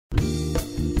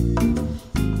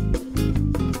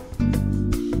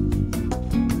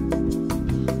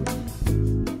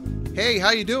Hey,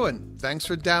 how you doing? Thanks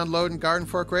for downloading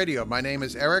GardenFork Radio. My name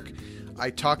is Eric.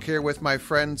 I talk here with my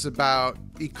friends about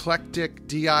eclectic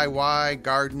DIY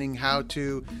gardening,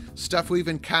 how-to, stuff we've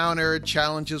encountered,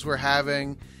 challenges we're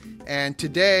having. And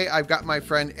today I've got my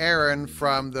friend Erin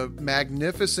from the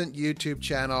magnificent YouTube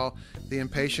channel, The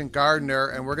Impatient Gardener,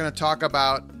 and we're going to talk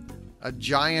about a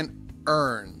giant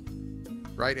urn.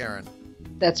 Right, Erin?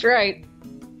 That's right.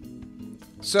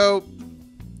 So,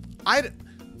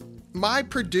 my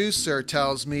producer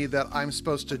tells me that I'm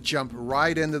supposed to jump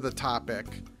right into the topic,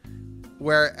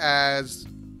 whereas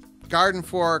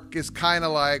GardenFork is kind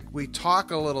of like we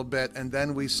talk a little bit and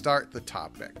then we start the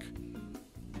topic.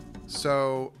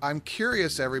 So I'm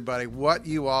curious, everybody, what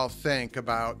you all think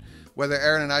about whether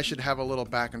Erin and I should have a little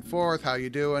back and forth. How you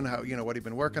doing? How, what have you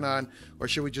been working on? Or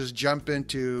should we just jump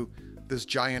into this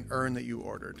giant urn that you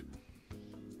ordered?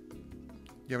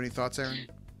 You have any thoughts, Erin?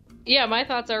 Yeah, my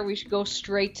thoughts are we should go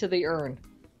straight to the urn.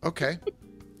 Okay.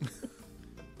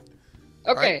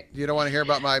 Okay. Right. You don't want to hear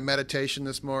about my meditation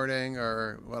this morning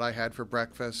or what I had for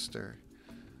breakfast, or?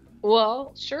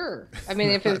 Well, sure. I mean,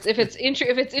 if it's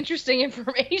interesting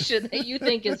information that you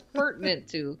think is pertinent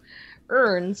to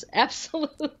urns,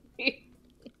 absolutely.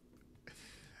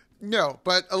 No,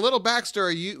 but a little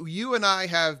backstory. You and I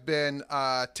have been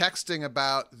texting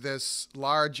about this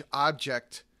large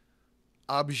objet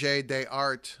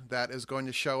d'art that is going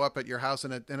to show up at your house,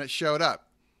 and it showed up.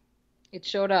 It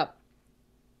showed up.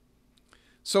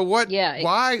 So what? Yeah.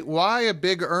 Why a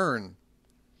big urn?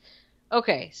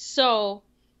 Okay, so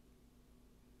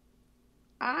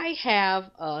I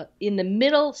have in the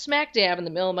middle, smack dab in the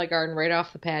middle of my garden, right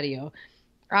off the patio,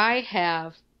 I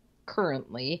have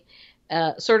currently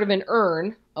sort of an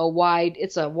urn,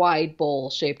 it's a wide bowl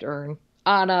shaped urn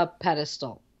on a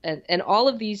pedestal, and all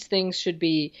of these things should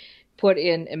be put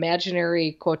in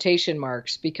imaginary quotation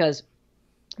marks because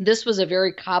this was a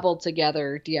very cobbled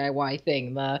together DIY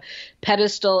thing. The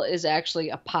pedestal is actually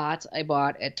a pot I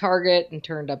bought at Target and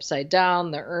turned upside down.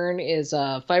 The urn is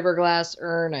a fiberglass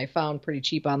urn I found pretty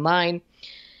cheap online.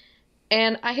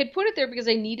 And I had put it there because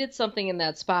I needed something in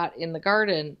that spot in the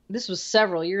garden. This was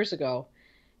several years ago.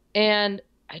 And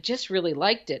I just really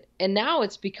liked it. And now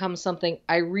it's become something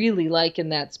I really like in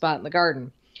that spot in the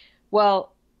garden.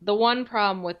 Well, the one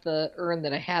problem with the urn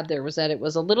that I had there was that it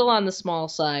was a little on the small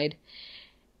side.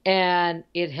 And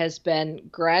it has been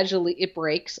gradually, it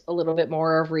breaks a little bit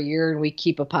more every year, and we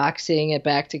keep epoxying it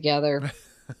back together.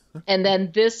 And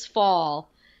then this fall,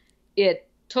 it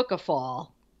took a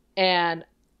fall, and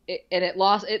it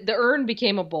lost, the urn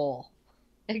became a bowl,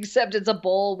 except it's a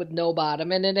bowl with no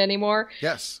bottom in it anymore.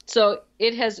 Yes. So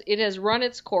it has run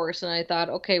its course, and I thought,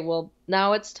 okay, well,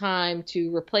 now it's time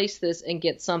to replace this and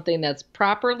get something that's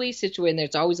properly situated.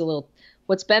 There's always a little,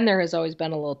 what's been there has always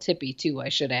been a little tippy too, I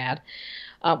should add.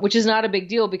 Which is not a big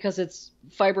deal because it's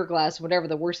fiberglass. Whatever,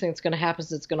 the worst thing that's going to happen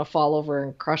is it's going to fall over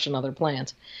and crush another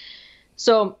plant.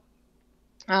 So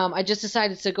I just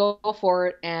decided to go for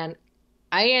it, and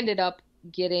I ended up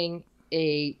getting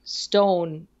a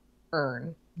stone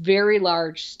urn, very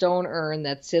large stone urn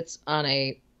that sits on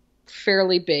a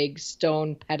fairly big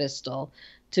stone pedestal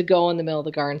to go in the middle of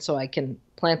the garden so I can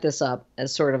plant this up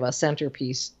as sort of a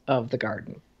centerpiece of the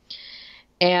garden.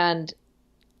 And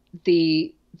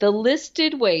the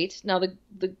listed weight, now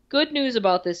the good news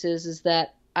about this is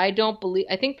that I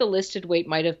think the listed weight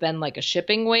might have been like a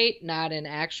shipping weight, not an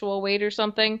actual weight or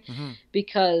something,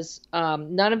 because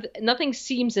nothing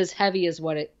seems as heavy as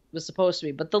what it was supposed to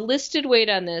be. But the listed weight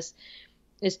on this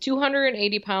is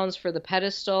 280 pounds for the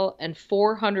pedestal and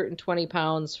 420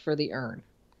 pounds for the urn.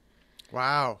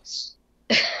 Wow.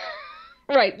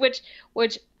 Right,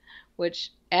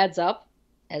 which adds up,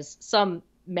 as some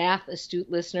math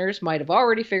astute listeners might have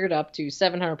already figured, up to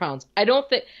 700 pounds. I don't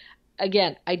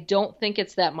think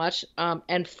it's that much.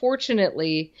 And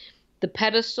fortunately, the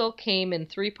pedestal came in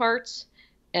 3 parts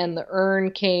and the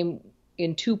urn came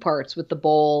in 2 parts with the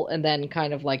bowl and then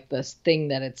kind of like this thing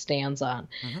that it stands on.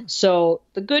 Mm-hmm. So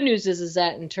the good news is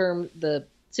that the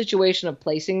situation of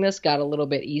placing this got a little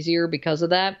bit easier because of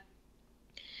that.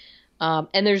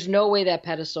 And there's no way that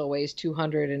pedestal weighs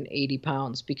 280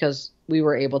 pounds because we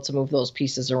were able to move those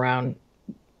pieces around.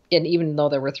 And even though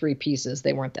there were 3 pieces,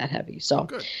 they weren't that heavy. So,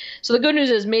 So the good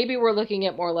news is maybe we're looking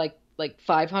at more like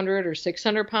 500 or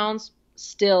 600 pounds,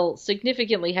 still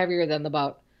significantly heavier than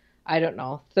about,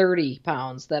 30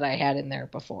 pounds that I had in there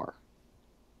before.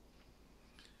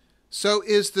 So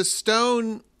is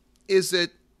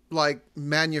it like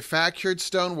manufactured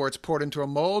stone where it's poured into a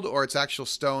mold, or it's actual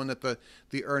stone that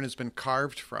the urn has been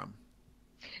carved from?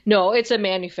 No, it's a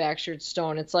manufactured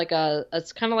stone. It's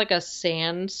kind of like a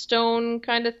sandstone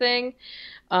kind of thing.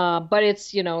 But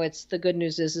it's the good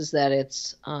news is that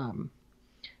it's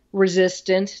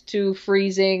resistant to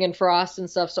freezing and frost and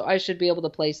stuff. So I should be able to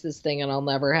place this thing and I'll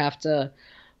never have to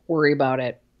worry about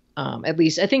it. At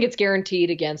least I think it's guaranteed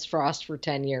against frost for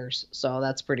 10 years. So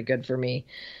that's pretty good for me.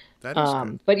 That is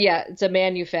good. But yeah, it's a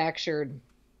manufactured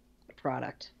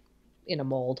product in a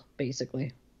mold,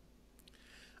 basically.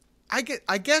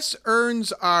 I guess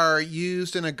urns are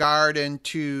used in a garden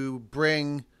to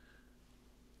bring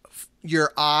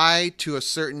your eye to a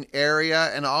certain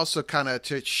area and also kind of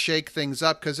to shake things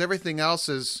up because everything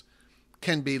else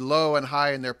can be low and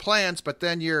high in their plants, but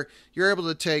then you're able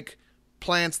to take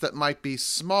plants that might be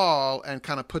small and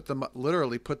kind of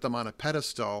literally put them on a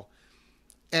pedestal.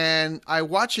 And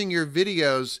watching your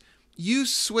videos, you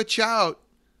switch out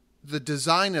the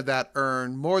design of that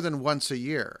urn more than once a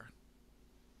year.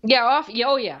 Yeah,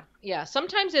 oh yeah.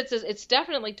 Sometimes it's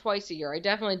definitely twice a year. I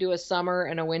definitely do a summer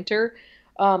and a winter.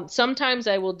 Sometimes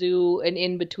I will do an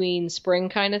in-between spring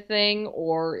kind of thing,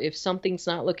 or if something's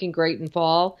not looking great in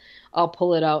fall, I'll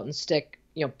pull it out and stick,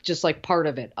 just like part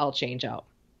of it, I'll change out.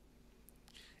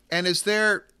 And is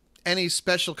there any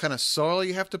special kind of soil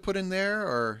you have to put in there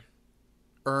or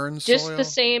urn soil? Just the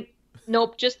same,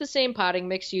 nope, just the same potting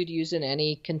mix you'd use in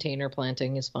any container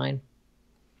planting is fine.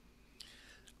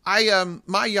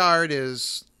 My yard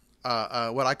is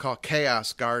what I call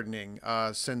chaos gardening,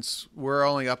 since we're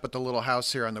only up at the little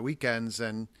house here on the weekends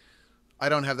and I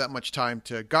don't have that much time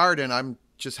to garden. I'm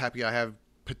just happy I have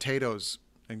potatoes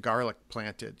and garlic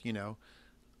planted,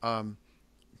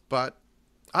 but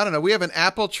I don't know. We have an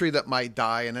apple tree that might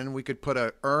die, and then we could put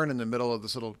an urn in the middle of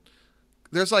this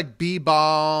there's like bee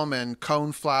balm and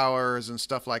cone flowers and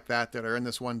stuff like that are in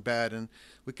this one bed, and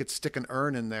we could stick an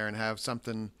urn in there and have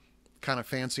something kind of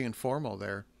fancy and formal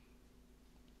there.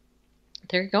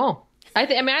 There you go. I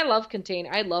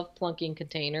love plunking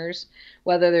containers,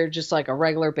 whether they're just like a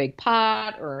regular big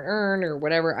pot or an urn or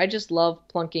whatever. I just love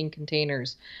plunking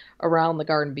containers around the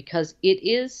garden because it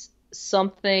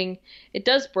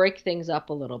does break things up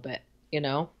a little bit,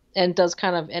 and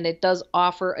it does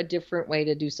offer a different way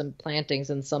to do some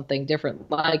plantings and something different.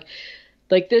 Like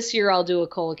this year I'll do a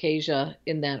colocasia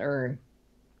in that urn.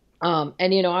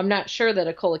 And I'm not sure that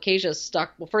a colocasia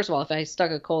stuck. Well, first of all, if I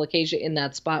stuck a colocasia in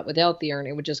that spot without the urn,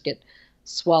 it would just get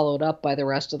swallowed up by the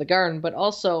rest of the garden. But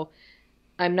also,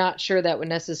 I'm not sure that would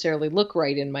necessarily look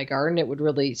right in my garden. It would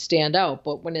really stand out.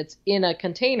 But when it's in a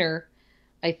container,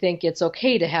 I think it's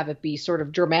okay to have it be sort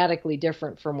of dramatically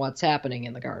different from what's happening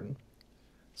in the garden.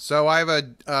 So I have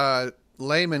a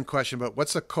layman question, but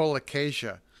what's a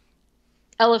colocasia?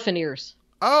 Elephant ears.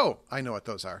 Oh, I know what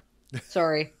those are.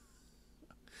 Sorry.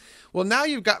 Well, now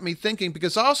you've got me thinking,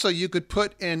 because also you could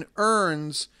put in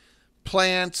urns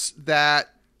plants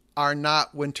that are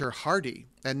not winter hardy,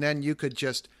 and then you could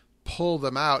just pull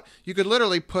them out. You could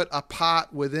literally put a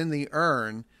pot within the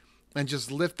urn and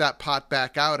just lift that pot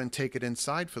back out and take it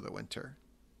inside for the winter.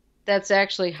 That's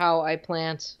actually how I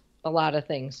plant a lot of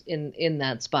things in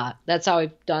that spot. That's how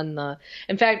I've done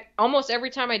in fact, almost every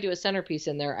time I do a centerpiece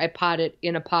in there, I pot it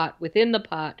in a pot within the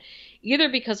pot, either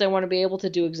because I want to be able to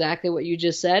do exactly what you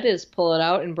just said, is pull it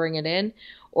out and bring it in,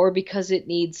 or because it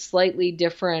needs slightly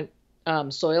different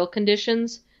soil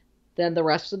conditions than the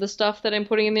rest of the stuff that I'm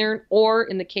putting in there. Or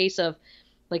in the case of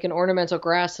like an ornamental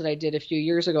grass that I did a few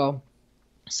years ago,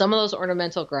 some of those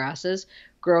ornamental grasses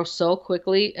grow so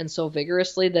quickly and so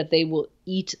vigorously that they will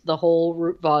eat the whole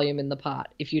root volume in the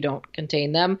pot if you don't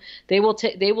contain them. They will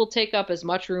take up as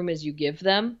much room as you give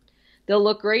them. They'll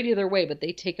look great either way, but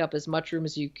they take up as much room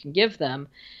as you can give them.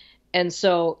 And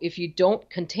so if you don't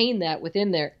contain that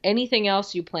within there, anything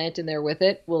else you plant in there with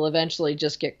it will eventually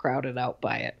just get crowded out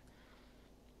by it.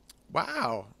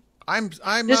 Wow.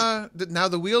 Now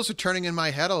the wheels are turning in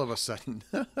my head all of a sudden.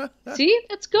 See,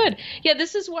 that's good. Yeah,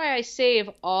 this is why I save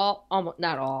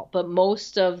not all, but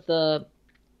most of the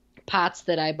pots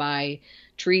that I buy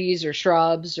trees or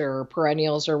shrubs or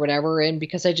perennials or whatever in,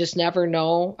 because I just never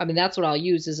know. I mean, that's what I'll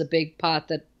use, is a big pot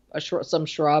that some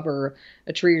shrub or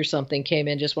a tree or something came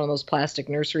in, just one of those plastic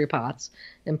nursery pots,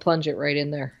 and plunge it right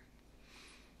in there.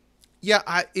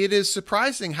 Yeah, it is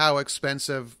surprising how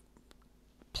expensive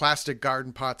plastic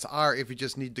garden pots are if you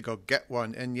just need to go get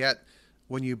one. And yet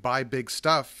when you buy big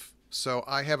stuff, so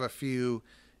I have a few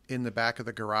in the back of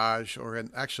the garage,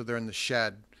 actually they're in the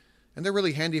shed, and they're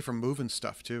really handy for moving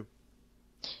stuff too.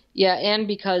 Yeah, and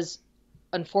because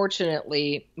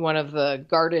unfortunately one of the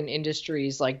garden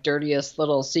industry's like dirtiest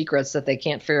little secrets that they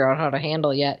can't figure out how to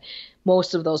handle yet,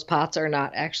 most of those pots are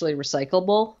not actually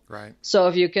recyclable. Right. So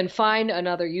if you can find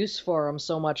another use for them,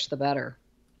 so much the better.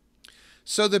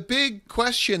 So the big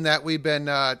question that we've been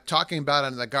talking about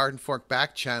on the Garden Fork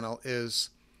back channel is,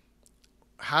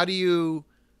 how do you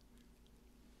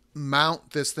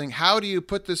mount this thing? How do you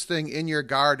put this thing in your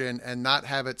garden and not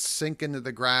have it sink into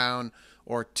the ground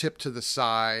or tip to the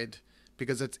side?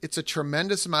 Because it's a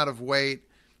tremendous amount of weight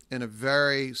in a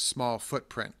very small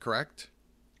footprint, correct?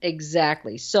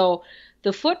 Exactly. So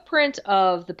the footprint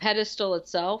of the pedestal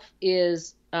itself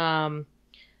is,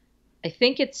 I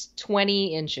think it's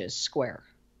 20 inches square.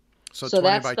 So So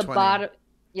 20 that's by the 20. bottom.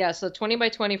 Yeah, so 20 by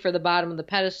 20 for the bottom of the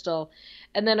pedestal.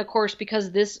 And then, of course,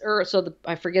 because this,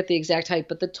 I forget the exact height,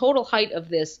 but the total height of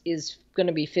this is going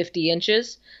to be 50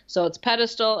 inches. So it's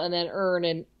pedestal and then urn,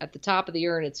 and at the top of the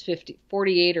urn, it's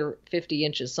 48 or 50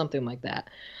 inches, something like that.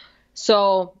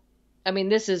 So, I mean,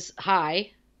 this is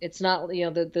high. It's not,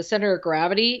 the center of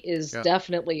gravity is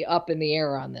definitely up in the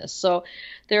air on this. So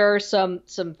there are some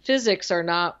physics are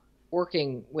not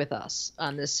working with us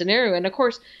on this scenario. And of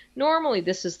course, normally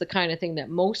this is the kind of thing that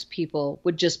most people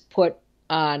would just put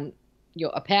on,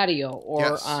 a patio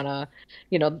or on a,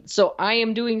 so I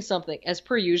am doing something as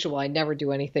per usual. I never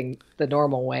do anything the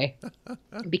normal way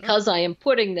because I am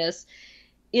putting this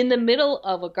in the middle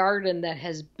of a garden that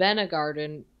has been a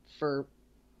garden for,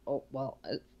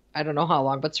 I don't know how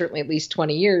long, but certainly at least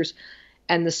 20 years.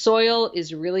 And the soil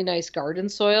is really nice garden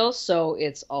soil. So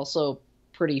it's also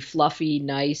pretty fluffy,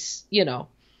 nice,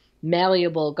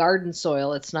 malleable garden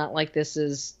soil. It's not like this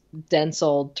is dense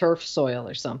old turf soil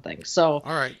or something. So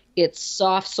all right, it's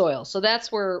soft soil. So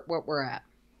that's what we're at.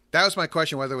 That was my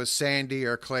question, whether it was sandy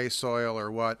or clay soil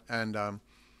or what. And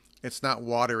it's not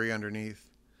watery underneath.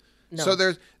 No.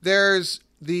 So there's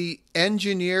the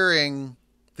engineering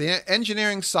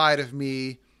side of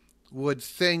me would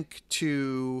think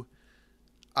to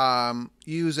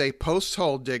use a post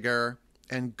hole digger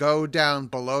and go down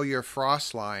below your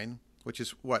frost line, which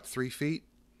is what, 3 feet?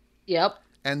 Yep.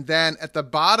 And then at the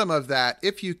bottom of that,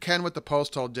 if you can with the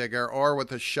post hole digger or with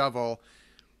a shovel,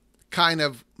 kind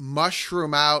of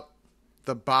mushroom out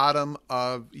the bottom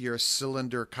of your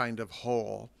cylinder kind of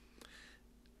hole.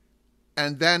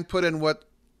 And then put in what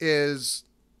is,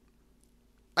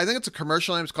 I think it's a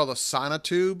commercial name, it's called a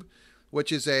sonotube,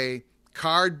 which is a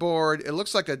cardboard, it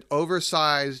looks like an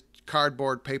oversized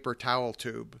cardboard paper towel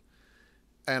tube.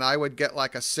 And I would get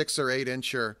like a 6 or 8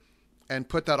 incher and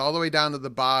put that all the way down to the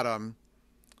bottom.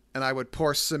 And I would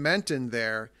pour cement in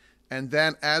there. And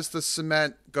then as the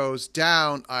cement goes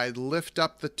down, I'd lift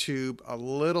up the tube a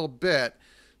little bit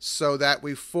so that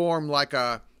we form like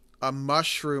a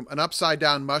mushroom, an upside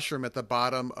down mushroom at the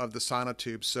bottom of the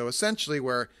sonotube. So essentially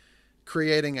we're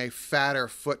creating a fatter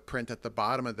footprint at the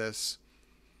bottom of this.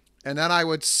 And then I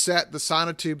would set the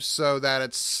sonotube so that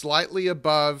it's slightly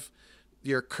above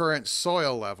your current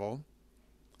soil level.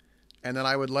 And then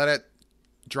I would let it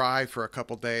dry for a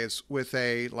couple days with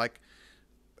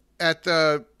at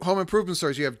the home improvement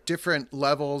stores, you have different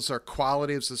levels or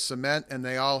qualities of cement, and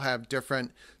they all have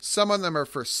different, some of them are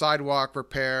for sidewalk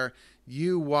repair.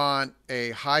 You want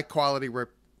a high quality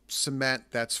cement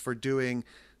that's for doing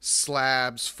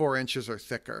slabs 4 inches or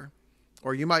thicker.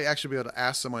 Or you might actually be able to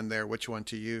ask someone there which one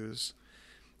to use.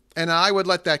 And I would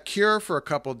let that cure for a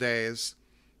couple days,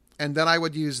 and then I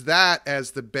would use that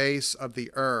as the base of the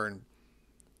urn.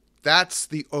 That's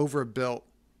the overbuilt,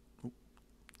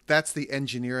 that's the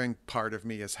engineering part of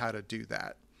me, is how to do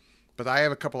that. But I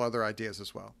have a couple other ideas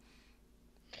as well.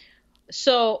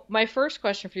 So my first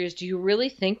question for you is, do you really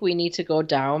think we need to go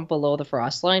down below the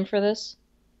frost line for this?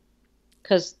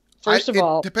 Because first of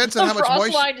all, depends on how much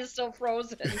frost line is still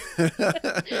frozen.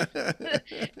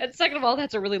 And second of all,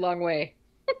 that's a really long way.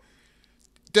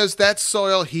 Does that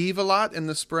soil heave a lot in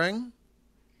the spring?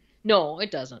 No,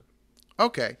 it doesn't.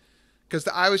 Okay. Because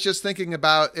I was just thinking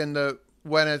about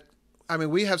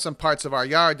we have some parts of our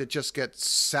yard that just get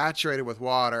saturated with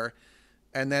water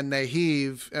and then they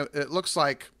heave. It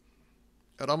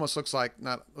almost looks like,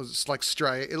 it's like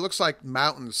stray. It looks like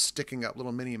mountains sticking up,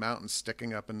 little mini mountains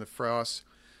sticking up in the frost.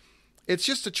 It's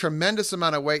just a tremendous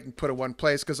amount of weight and put in one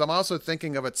place, because I'm also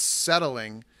thinking of it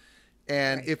settling.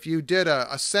 And right. If you did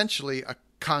essentially a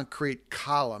concrete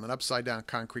column, an upside down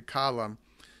concrete column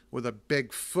with a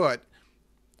big foot,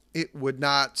 it would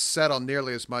not settle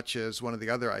nearly as much as one of the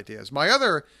other ideas. My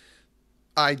other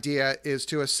idea is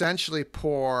to essentially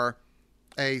pour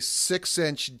a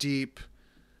 6-inch deep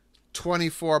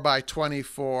 24 by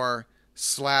 24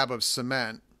 slab of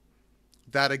cement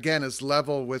that again is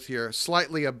level with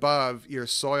slightly above your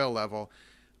soil level.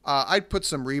 I'd put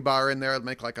some rebar in there,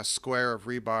 make like a square of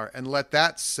rebar, and let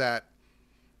that set.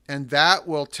 And that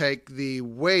will take the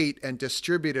weight and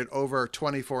distribute it over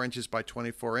 24 inches by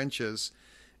 24 inches.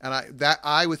 And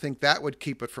I would think that would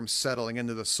keep it from settling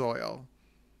into the soil.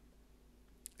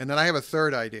 And then I have a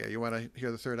third idea. You want to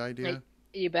hear the third idea?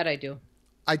 You bet I do.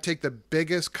 I take the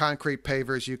biggest concrete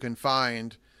pavers you can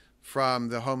find from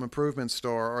the home improvement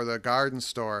store or the garden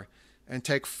store and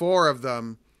take 4 of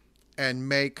them and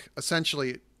make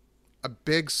essentially a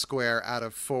big square out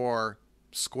of 4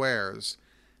 squares,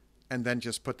 and then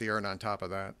just put the urn on top of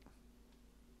that.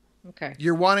 Okay.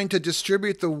 You're wanting to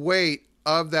distribute the weight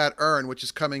of that urn, which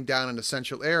is coming down an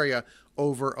essential area,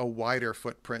 over a wider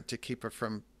footprint to keep it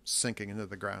from sinking into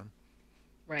the ground.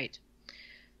 Right.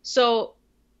 So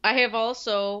I have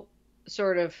also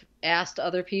sort of asked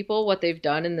other people what they've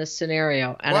done in this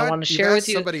scenario, and I want to share with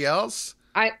you. Somebody else?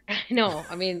 I know.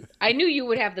 I mean, I knew you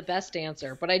would have the best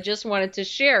answer, but I just wanted to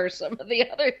share some of the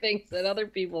other things that other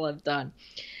people have done.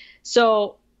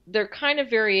 So they're kind of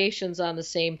variations on the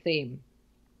same theme.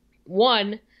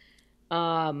 One,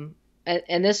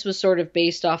 and this was sort of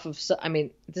based off of, I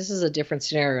mean, this is a different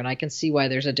scenario, and I can see why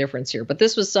there's a difference here. But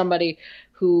this was somebody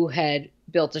who had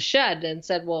built a shed and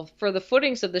said, well, for the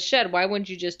footings of the shed, why wouldn't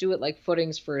you just do it like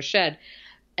footings for a shed?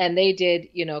 And they did,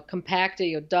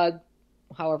 compacted, dug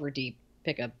however deep,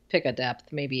 pick a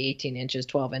depth, maybe 18 inches,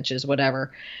 12 inches,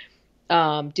 whatever.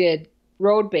 Did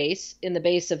road base in the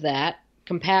base of that,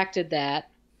 compacted that,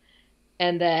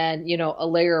 and then, a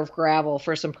layer of gravel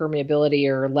for some permeability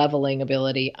or leveling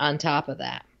ability on top of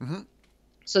that. Mm-hmm.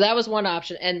 So that was one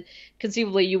option. And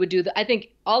conceivably you would do I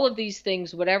think all of these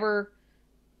things, whatever,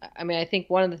 I think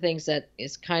one of the things that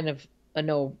is kind of a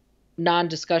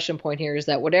non-discussion point here is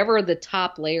that whatever the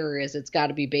top layer is, it's got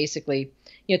to be basically,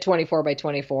 24 by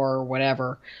 24 or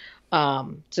whatever,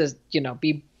 to,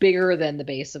 be bigger than the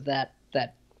base of that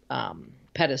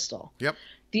pedestal. Yep.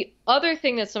 The other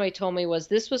thing that somebody told me was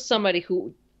this was somebody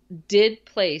who did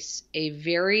place a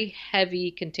very heavy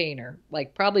container,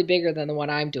 like probably bigger than the one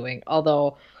I'm doing,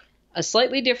 although a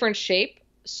slightly different shape,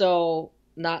 so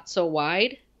not so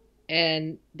wide,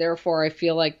 and therefore I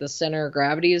feel like the center of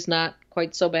gravity is not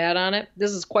quite so bad on it.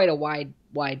 This is quite a wide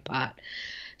pot.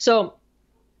 So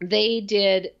they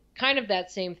did kind of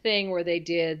that same thing where they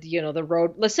did, the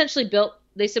road, essentially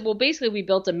they said, well, basically we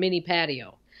built a mini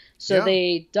patio. So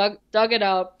they dug it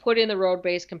out, put in the road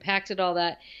base, compacted all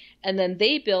that, and then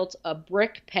they built a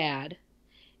brick pad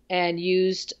and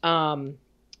used that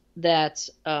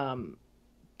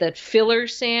filler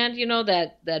sand,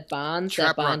 that bonds,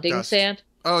 Trap that bonding dust. Sand.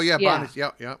 Oh yeah, bonding.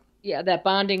 Yeah. Yeah, that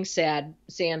bonding sand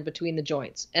between the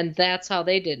joints, and that's how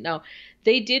they did. Now,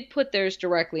 they did put theirs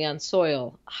directly on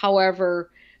soil.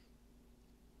 However,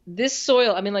 this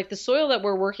soil, like the soil that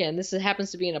we're working on, this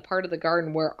happens to be in a part of the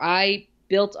garden where I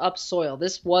built up soil.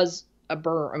 This was a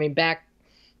berm.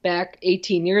 Back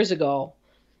 18 years ago,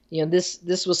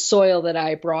 this was soil that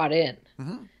I brought in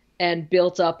and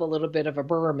built up a little bit of a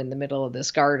berm in the middle of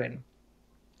this garden.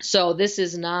 So this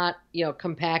is not,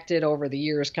 compacted over the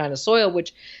years kind of soil,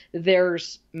 which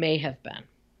theirs may have been.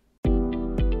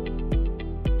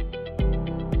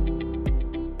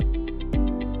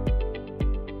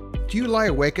 Do you lie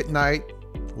awake at night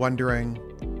wondering,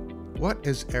 what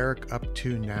is Eric up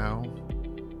to now?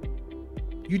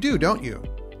 You do, don't you?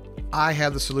 I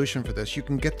have the solution for this. You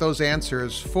can get those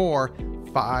answers for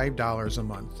 $5 a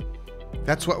month.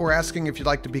 That's what we're asking if you'd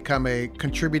like to become a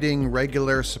contributing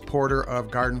regular supporter of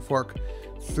GardenFork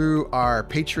through our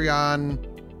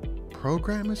Patreon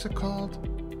program, is it called?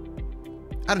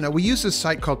 I don't know. We use this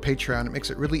site called Patreon. It makes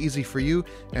it really easy for you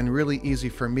and really easy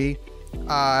for me.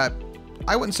 I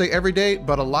wouldn't say every day,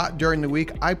 but a lot during the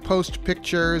week. I post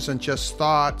pictures and just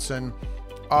thoughts and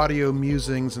audio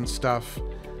musings and stuff.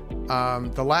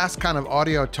 The last kind of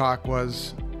audio talk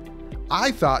was,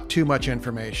 I thought, too much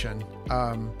information.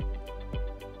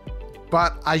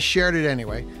 But I shared it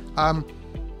anyway.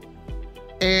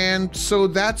 And so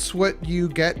that's what you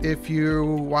get if you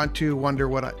want to wonder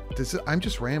what I'm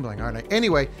just rambling, aren't I?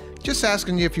 Anyway, just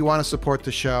asking you if you want to support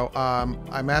the show.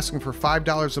 I'm asking for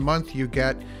 $5 a month. You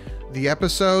get the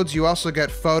episodes. You also get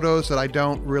photos that I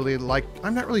don't really like.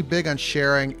 I'm not really big on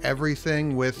sharing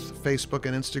everything with Facebook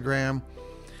and Instagram.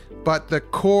 But the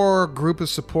core group of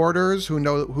supporters who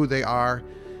know who they are,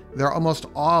 they're almost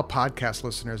all podcast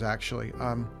listeners, actually.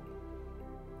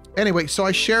 Anyway, so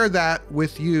I share that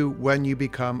with you when you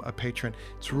become a patron.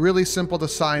 It's really simple to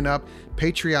sign up.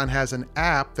 Patreon has an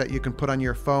app that you can put on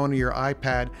your phone or your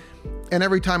iPad. And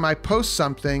every time I post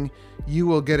something, you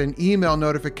will get an email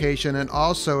notification. And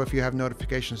also, if you have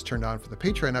notifications turned on for the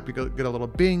Patreon app, you get a little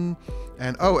bing.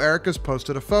 And, oh, Erica's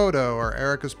posted a photo, or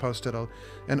Erica's posted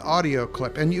an audio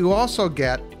clip. And you also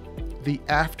get the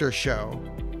after show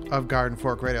of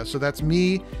GardenFork Radio. So that's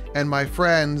me and my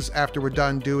friends after we're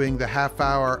done doing the half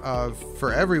hour of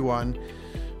For Everyone.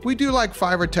 We do like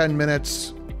 5 or 10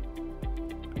 minutes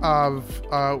of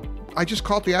I just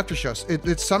call it the after shows.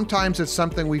 It's sometimes it's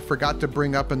something we forgot to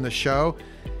bring up in the show.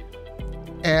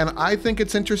 And I think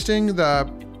it's interesting.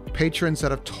 The patrons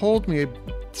that have told me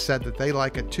said that they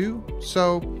like it too.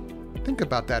 So think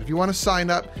about that. If you want to sign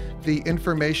up, the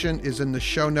information is in the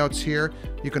show notes here.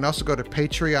 You can also go to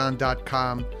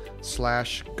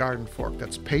patreon.com/GardenFork.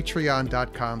 That's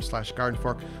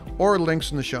patreon.com/GardenFork, or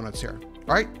links in the show notes here.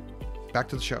 All right, back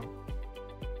to the show.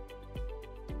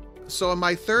 So in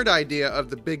my third idea of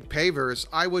the big pavers,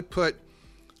 I would put,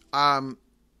 you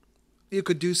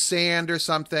could do sand or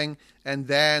something, and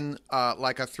then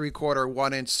like a 3/4,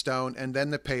 1 inch stone, and then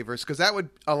the pavers, because that would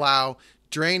allow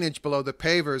drainage below the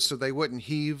pavers so they wouldn't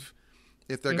heave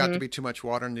if there got to be too much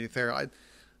water underneath there.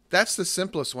 That's the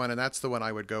simplest one, and that's the one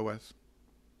I would go with.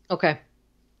 Okay.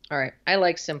 All right. I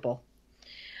like simple.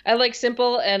 And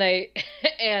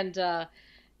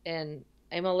and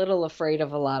I'm a little afraid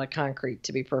of a lot of concrete,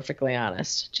 to be perfectly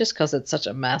honest, just because it's such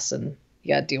a mess and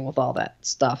you got to deal with all that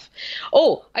stuff.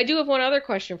 Oh, I do have one other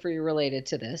question for you related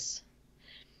to this,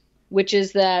 which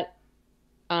is that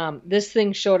this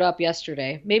thing showed up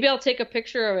yesterday. Maybe I'll take a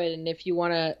picture of it, and if you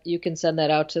want to, you can send that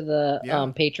out to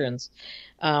the patrons.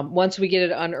 Once we get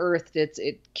it unearthed,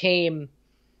 it came.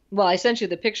 Well, I sent you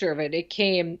the picture of it. It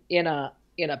came in a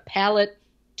pallet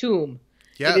tomb.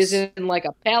 Yes. It is in like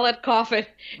a pallet coffin,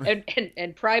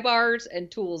 and pry bars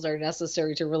and tools are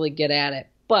necessary to really get at it.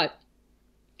 But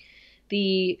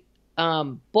the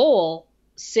bowl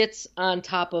sits on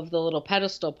top of the little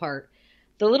pedestal part.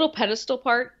 The little pedestal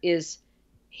part is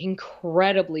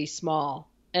incredibly small.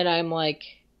 And I'm like,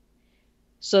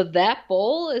 so that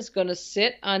bowl is going to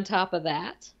sit on top of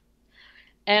that?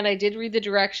 And I did read the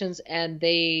directions, and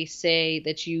they say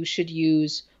that you should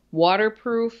use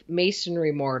waterproof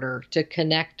masonry mortar to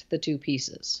connect the two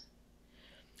pieces.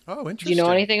 Oh, interesting.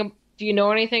 Do you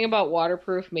know anything about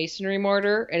waterproof masonry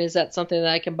mortar? And is that something that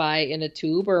I can buy in a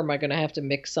tube, or am I going to have to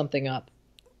mix something up?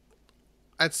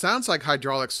 It sounds like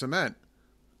hydraulic cement.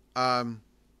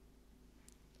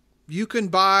 You can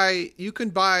buy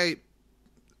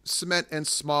cement in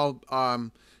small.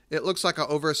 It looks like an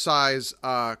oversized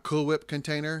Cool Whip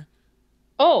container.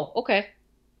 Oh, okay.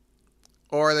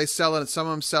 Or they sell it. Some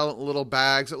of them sell it in little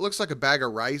bags. It looks like a bag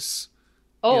of rice.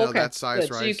 Oh, okay. That size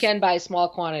rice. So you can buy small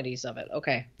quantities of it.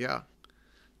 Okay. Yeah.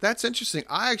 That's interesting.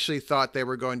 I actually thought they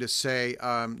were going to say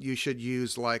you should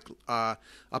use like a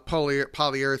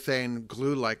polyurethane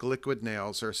glue, like liquid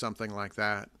nails or something like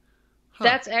that. Huh.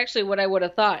 That's actually what I would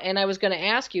have thought. And I was going to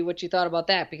ask you what you thought about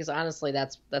that, because honestly,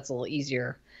 that's a little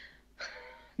easier,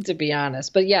 to be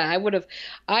honest. But yeah, I would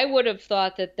have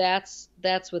thought that that's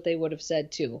what they would have said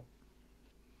too.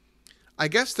 I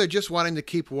guess they're just wanting to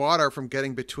keep water from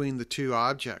getting between the two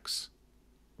objects.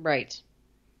 Right.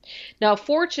 Now,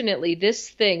 fortunately, this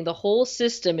thing, the whole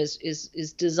system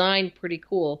is designed pretty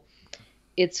cool.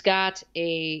 It's got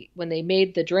when they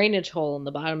made the drainage hole in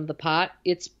the bottom of the pot,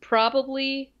 it's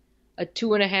probably a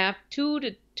 2 to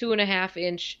 2.5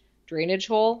 inch drainage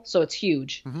hole. So it's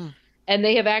huge. Mm-hmm. And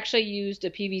they have actually used a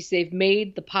PVC. They've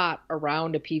made the pot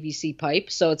around a PVC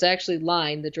pipe. So it's actually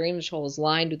lined. The drainage hole is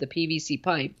lined with a PVC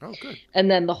pipe. Oh, good. And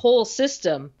then the whole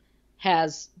system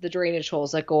has the drainage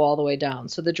holes that go all the way down.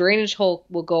 So the drainage hole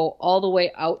will go all the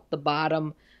way out the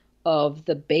bottom of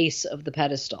the base of the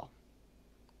pedestal.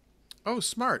 Oh,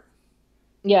 smart.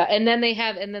 Yeah. And then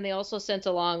they also sent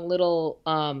along little,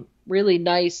 really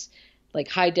nice, like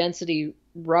high density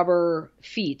rubber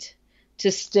feet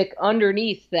to stick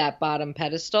underneath that bottom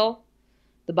pedestal,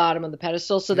 the bottom of the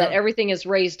pedestal, so that everything is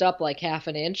raised up like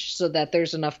 1/2 inch, so that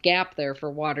there's enough gap there for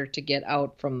water to get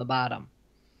out from the bottom.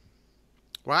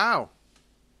 Wow.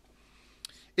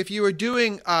 If you were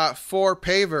doing 4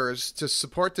 pavers to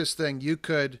support this thing, you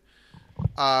could,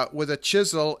 with a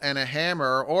chisel and a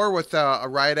hammer, or with a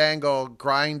right angle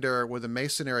grinder with a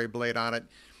masonry blade on it,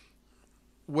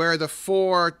 where the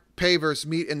 4 pavers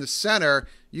meet in the center,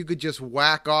 you could just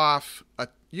whack off,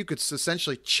 you could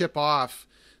essentially chip off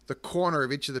the corner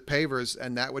of each of the pavers,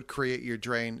 and that would create your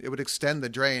drain. It would extend the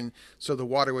drain so the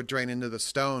water would drain into the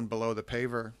stone below the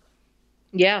paver.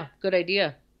 Yeah, good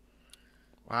idea.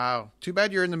 Wow. Too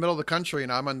bad you're in the middle of the country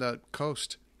and I'm on the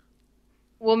coast.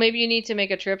 Well, maybe you need to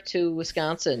make a trip to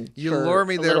Wisconsin. You lure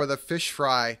me there with a fish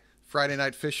fry, Friday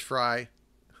night fish fry.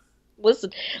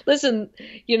 Listen,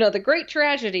 the great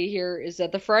tragedy here is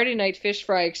that the Friday night fish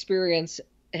fry experience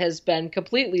has been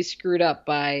completely screwed up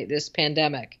by this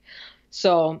pandemic.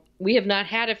 So we have not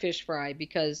had a fish fry,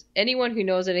 because anyone who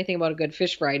knows anything about a good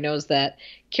fish fry knows that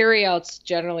carryouts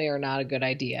generally are not a good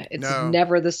idea. It's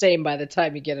never the same by the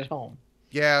time you get it home.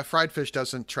 Yeah, fried fish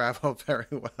doesn't travel very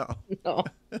well. No.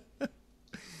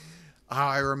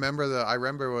 I remember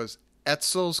it was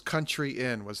Etzel's Country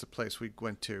Inn was the place we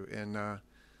went to in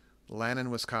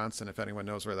Lannon, Wisconsin, if anyone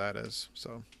knows where that is.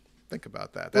 So think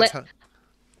about that. That's how.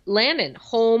 Lannon,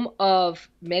 home of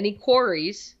many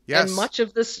quarries and Yes. much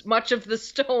of the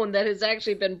stone that has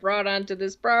actually been brought onto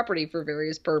this property for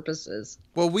various purposes.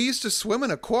 Well, we used to swim in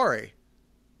a quarry,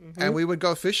 and we would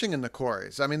go fishing in the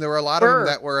quarries. I mean, there were a lot of them Sure.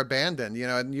 that were abandoned,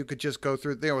 and you could just go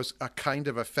through. There was a kind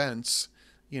of a fence,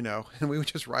 and we would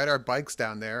just ride our bikes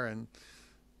down there. And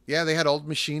yeah, they had old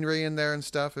machinery in there and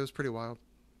stuff. It was pretty wild.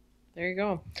 There you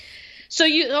go. So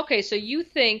you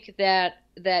think that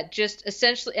just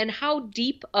essentially, and how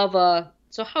deep of a,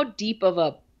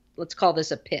 let's call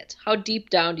this a pit. How deep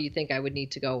down do you think I would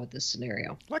need to go with this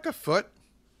scenario? Like a foot.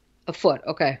 A foot,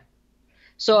 okay.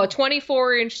 So a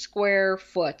 24-inch square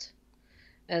foot,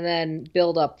 and then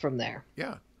build up from there.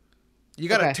 Yeah. You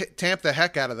got to Okay. tamp the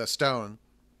heck out of the stone.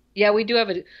 Yeah, we do have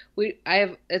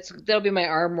that'll be my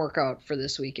arm workout for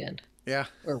this weekend. Yeah.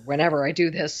 Or whenever I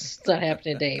do this. It's not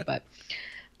happening today, but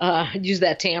use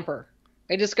that tamper.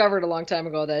 I discovered a long time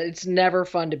ago that it's never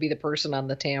fun to be the person on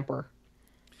the tamper.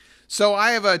 So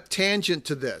I have a tangent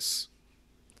to this.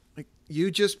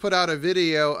 You just put out a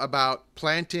video about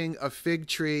planting a fig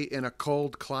tree in a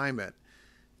cold climate.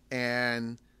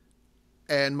 And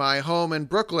my home in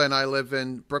Brooklyn, I live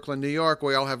in Brooklyn, New York,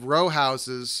 we all have row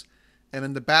houses. And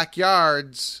in the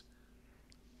backyards,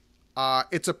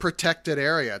 it's a protected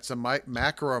area. It's a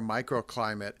macro or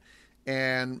microclimate.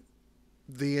 And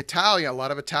a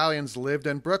lot of Italians lived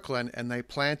in Brooklyn, and they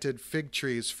planted fig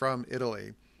trees from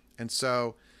Italy. And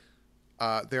so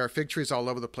there are fig trees all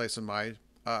over the place in my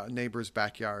neighbors'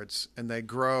 backyards, and they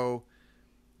grow.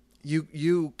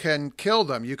 You can kill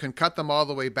them. You can cut them all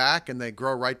the way back, and they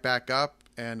grow right back up.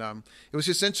 And it was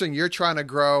just interesting. You're trying to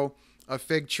grow a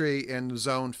fig tree in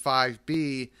zone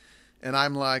 5B, and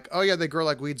I'm like, oh yeah, they grow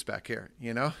like weeds back here,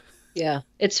 Yeah.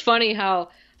 It's funny how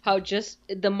just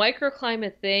the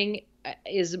microclimate thing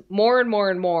is more and more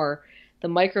and more. The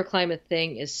microclimate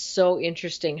thing is so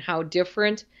interesting how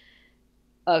different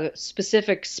a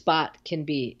specific spot can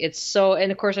be. It's so,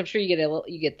 and of course, I'm sure you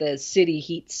get the city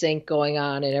heat sink going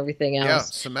on and everything else. Yeah,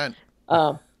 cement.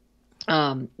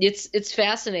 It's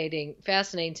fascinating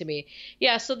to me.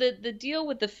 Yeah. So the deal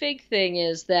with the fig thing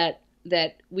is that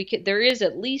there is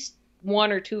at least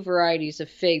one or two varieties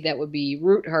of fig that would be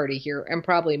root hardy here, and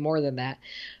probably more than that,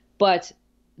 but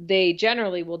they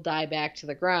generally will die back to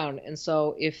the ground. And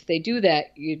so if they do that,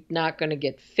 you're not going to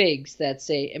get figs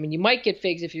you might get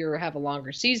figs if you have a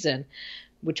longer season,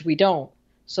 which we don't.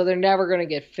 So they're never going to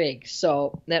get figs.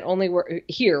 So that only works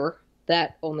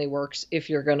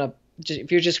if you're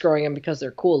just growing them because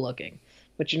they're cool looking,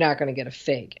 but you're not going to get a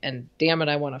fig. And damn it,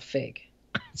 I want a fig.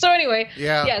 So anyway,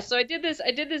 yeah. So I did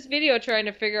this video trying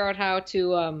to figure out how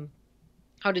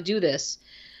to do this.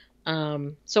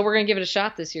 So we're going to give it a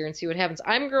shot this year and see what happens.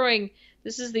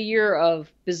 This is the year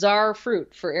of bizarre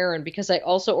fruit for Erin because I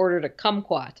also ordered a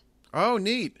kumquat. Oh,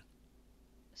 neat.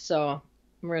 So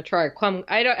I'm going to try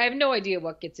I have no idea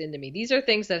what gets into me. These are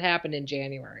things that happen in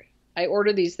January. I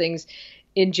order these things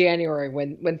in January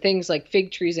when things like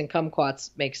fig trees and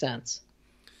kumquats make sense.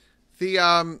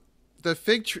 The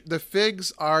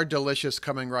figs are delicious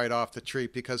coming right off the tree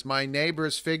because my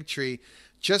neighbor's fig tree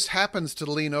just happens to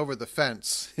lean over the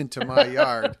fence into my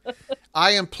yard.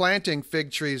 I am planting fig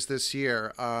trees this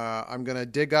year. I'm going to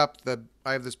dig up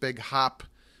I have this big hop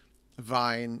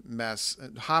vine mess.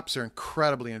 Hops are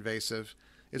incredibly invasive.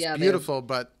 It's beautiful,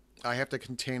 but I have to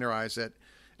containerize it.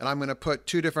 And I'm going to put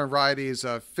 2 different varieties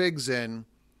of figs in.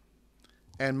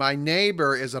 And my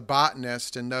neighbor is a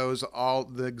botanist and knows all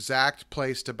the exact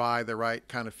place to buy the right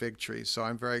kind of fig trees. So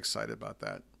I'm very excited about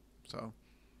that. So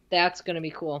that's going to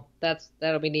be cool.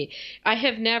 That'll be neat. I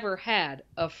have never had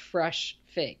a fresh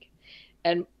fig.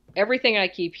 And everything I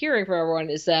keep hearing from everyone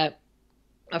is that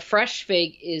a fresh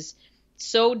fig is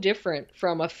so different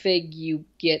from a fig you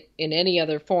get in any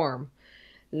other form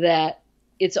that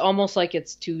it's almost like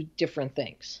it's 2 different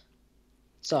things.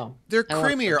 So they're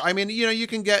creamier. I mean, you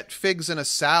can get figs in a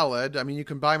salad. I mean, you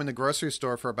can buy them in the grocery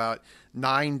store for about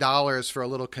 $9 for a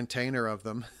little container of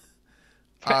them.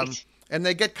 Right. And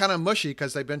they get kind of mushy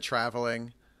because they've been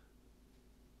traveling,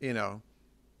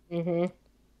 Mm-hmm.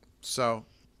 So,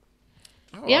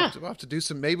 yeah. We'll have to do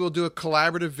maybe we'll do a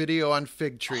collaborative video on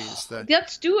fig trees.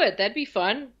 Let's do it. That'd be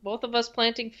fun. Both of us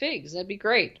planting figs. That'd be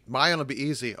great. Mine will be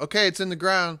easy. Okay, it's in the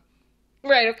ground.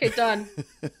 Right. Okay. Done.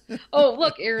 Oh,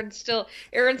 look, Erin's still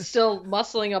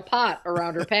muscling a pot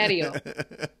around her patio.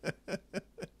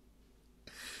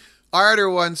 All right,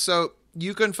 everyone. So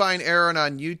you can find Erin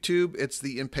on YouTube. It's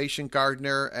The Impatient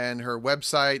Gardener, and her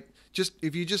website.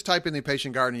 If you just type in The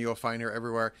Impatient Gardener, you'll find her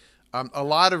everywhere. A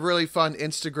lot of really fun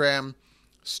Instagram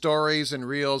stories and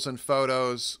reels and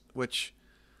photos, which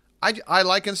I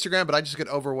like Instagram, but I just get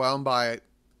overwhelmed by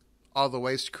all the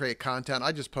ways to create content.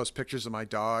 I just post pictures of my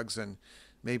dogs and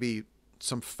maybe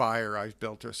some fire I've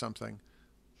built or something.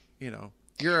 You know,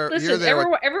 you're there.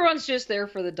 Everyone's just there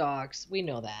for the dogs. We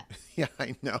know that. Yeah,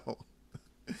 I know.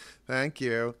 Thank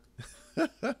you.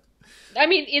 I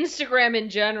mean, Instagram in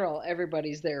general,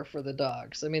 everybody's there for the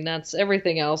dogs. I mean, that's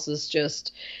everything else is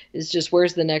just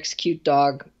where's the next cute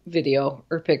dog video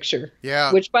or picture?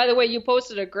 Yeah. Which, by the way, you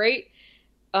posted a great.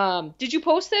 Did you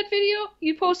post that video?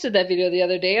 You posted that video the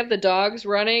other day of the dogs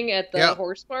running at the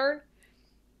horse barn.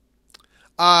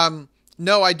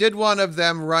 No, I did one of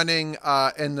them running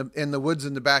in the woods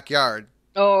in the backyard.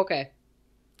 Oh, okay.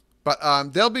 But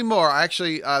there'll be more.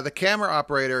 Actually, the camera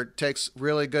operator takes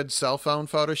really good cell phone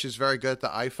photos. She's very good at the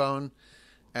iPhone.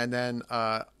 And then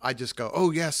I just go, oh,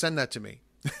 yeah, send that to me.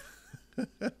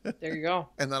 There you go.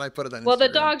 And then I put it on Instagram. Well, the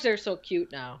dogs are so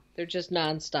cute now. They're just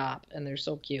nonstop, and they're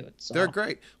so cute. So. They're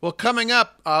great. Well, coming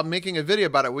up, making a video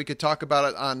about it, we could talk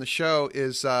about it on the show,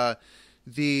 is the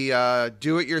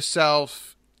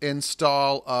do-it-yourself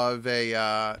install of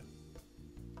a...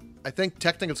 I think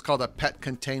technically it's called a pet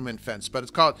containment fence, but it's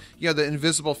called, the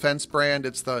Invisible Fence brand.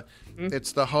 It's the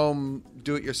home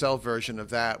do-it-yourself version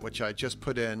of that, which I just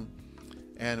put in,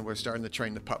 and we're starting to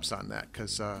train the pups on that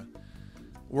because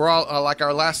we're all like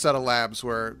our last set of labs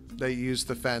where they used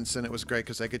the fence, and it was great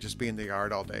because they could just be in the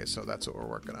yard all day. So that's what we're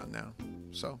working on now.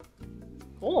 So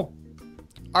cool.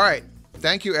 All right,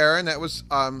 thank you, Erin. That was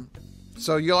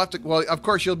So you'll have to, well, of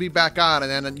course, you'll be back on,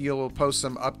 and then you'll post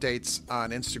some updates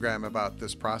on Instagram about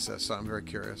this process. So I'm very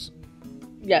curious.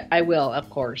 Yeah, I will, of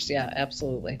course. Yeah,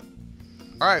 absolutely.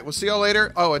 All right, we'll see you all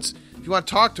later. Oh, if you want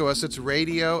to talk to us, it's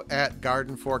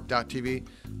radio@gardenfork.tv.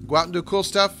 Go out and do cool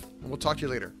stuff, and we'll talk to you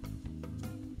later.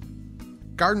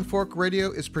 Garden Fork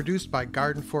Radio is produced by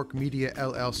GardenFork Media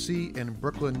LLC in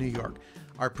Brooklyn, New York.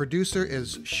 Our producer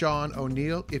is Sean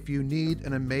O'Neill. If you need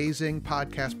an amazing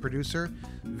podcast producer,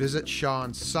 visit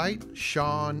Sean's site,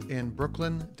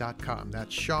 SeanInBrooklyn.com.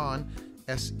 That's Sean,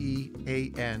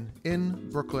 SEAN, in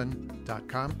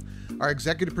Brooklyn.com. Our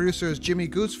executive producer is Jimmy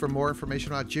Goose. For more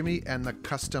information about Jimmy and the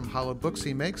custom hollow books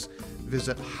he makes,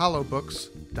 visit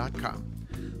hollowbooks.com.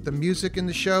 The music in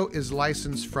the show is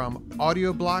licensed from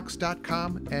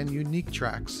audioblocks.com and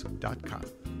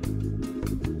uniquetracks.com.